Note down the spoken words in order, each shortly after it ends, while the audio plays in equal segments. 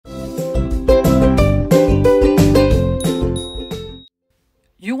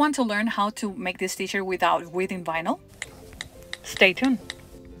want to learn how to make this t-shirt without weaving vinyl? Stay tuned.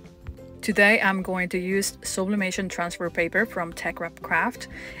 Today I'm going to use sublimation transfer paper from teckwrapcraft,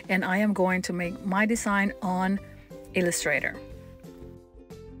 and I am going to make my design on Illustrator.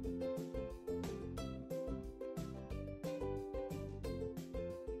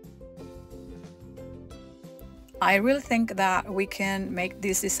 I really think that we can make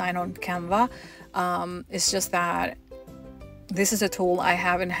this design on Canva. It's just that this is a tool I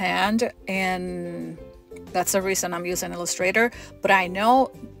have in hand, and that's the reason I'm using Illustrator. But I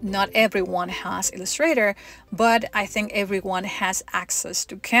know not everyone has Illustrator, but I think everyone has access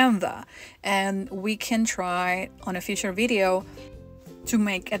to Canva, and we can try on a future video to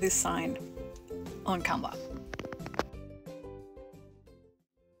make a design on Canva.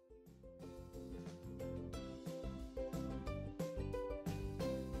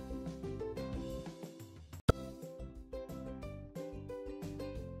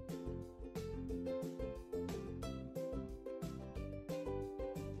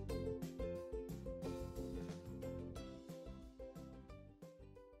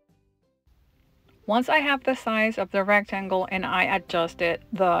 Once I have the size of the rectangle and I adjusted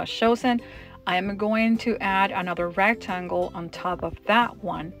the chosen, I am going to add another rectangle on top of that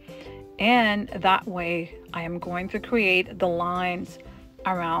one, and that way I am going to create the lines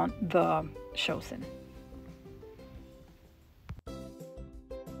around the chosen.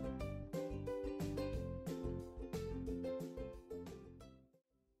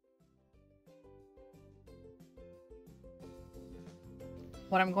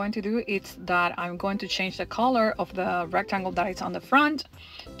 What I'm going to do is that I'm going to change the color of the rectangle that is on the front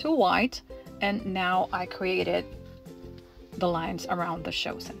to white, and now I created the lines around the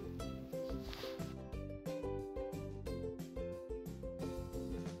chosen.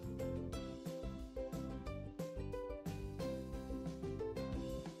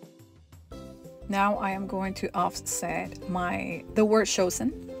 Now I am going to offset the word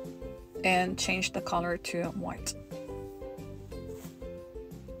chosen and change the color to white.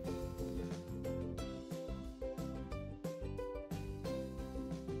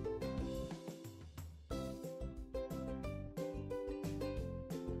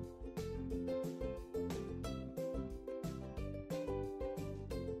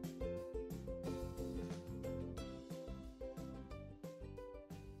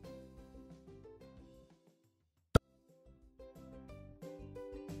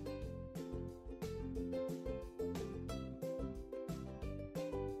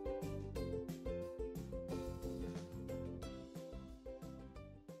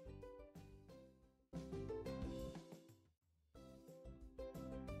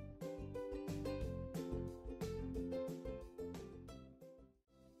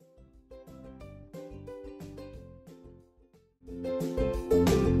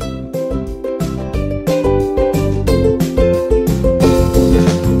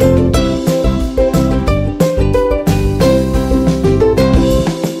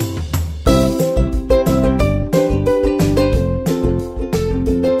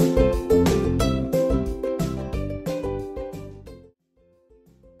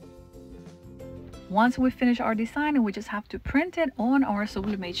 Once we finish our design, we just have to print it on our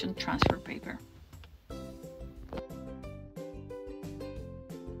sublimation transfer paper.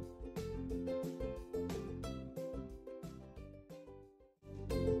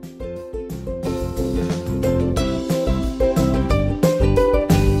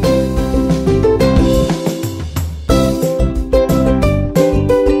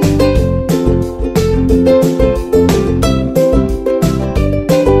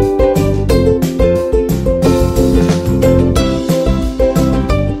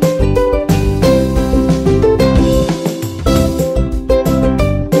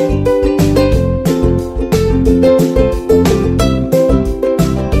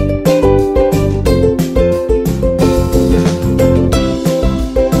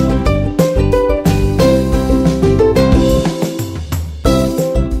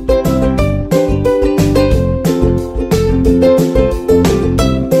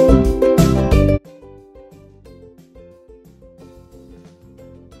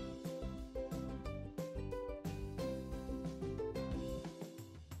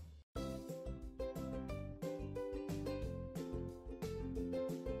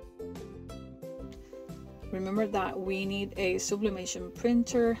 Remember that we need a sublimation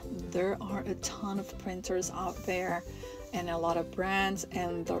printer. There are a ton of printers out there and a lot of brands,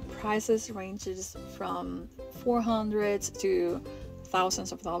 and the prices ranges from $400 to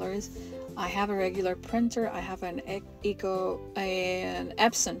thousands of dollars. I have a regular printer. I have an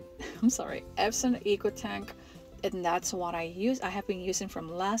Epson Epson EcoTank and that's what I use. I have been using from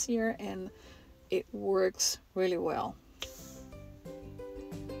last year, and it works really well.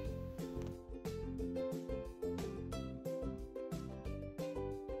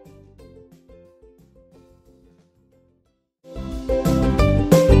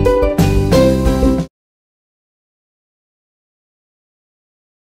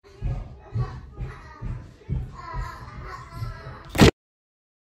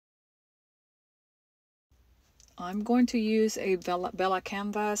 I'm going to use a Bella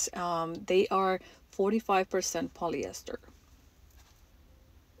canvas. They are 45% polyester.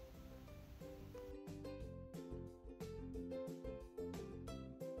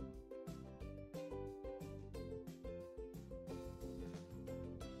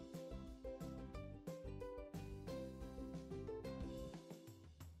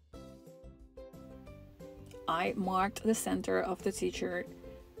 I marked the center of the t-shirt,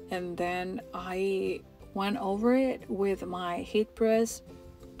 and then I went over it with my heat press.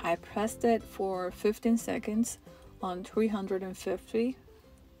 I pressed it for 15 seconds on 350.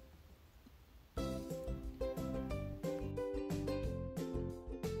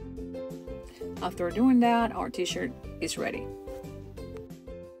 After doing that, our t-shirt is ready.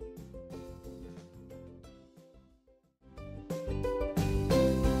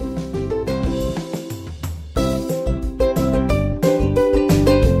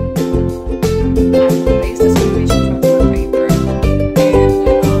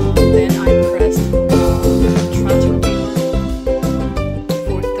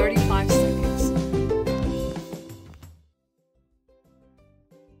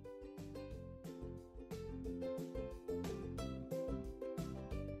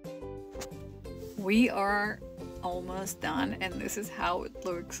 We are almost done, and this is how it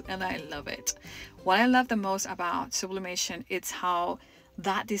looks, and I love it. What I love the most about sublimation is how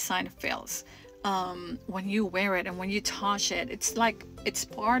that design feels. When you wear it and when you touch it, it's like it's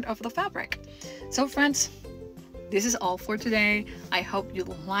part of the fabric. So friends, this is all for today. I hope you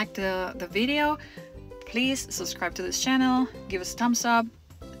liked the video. Please subscribe to this channel, give us a thumbs up.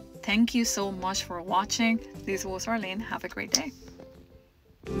 Thank you so much for watching. This was Arlene. Have a great day.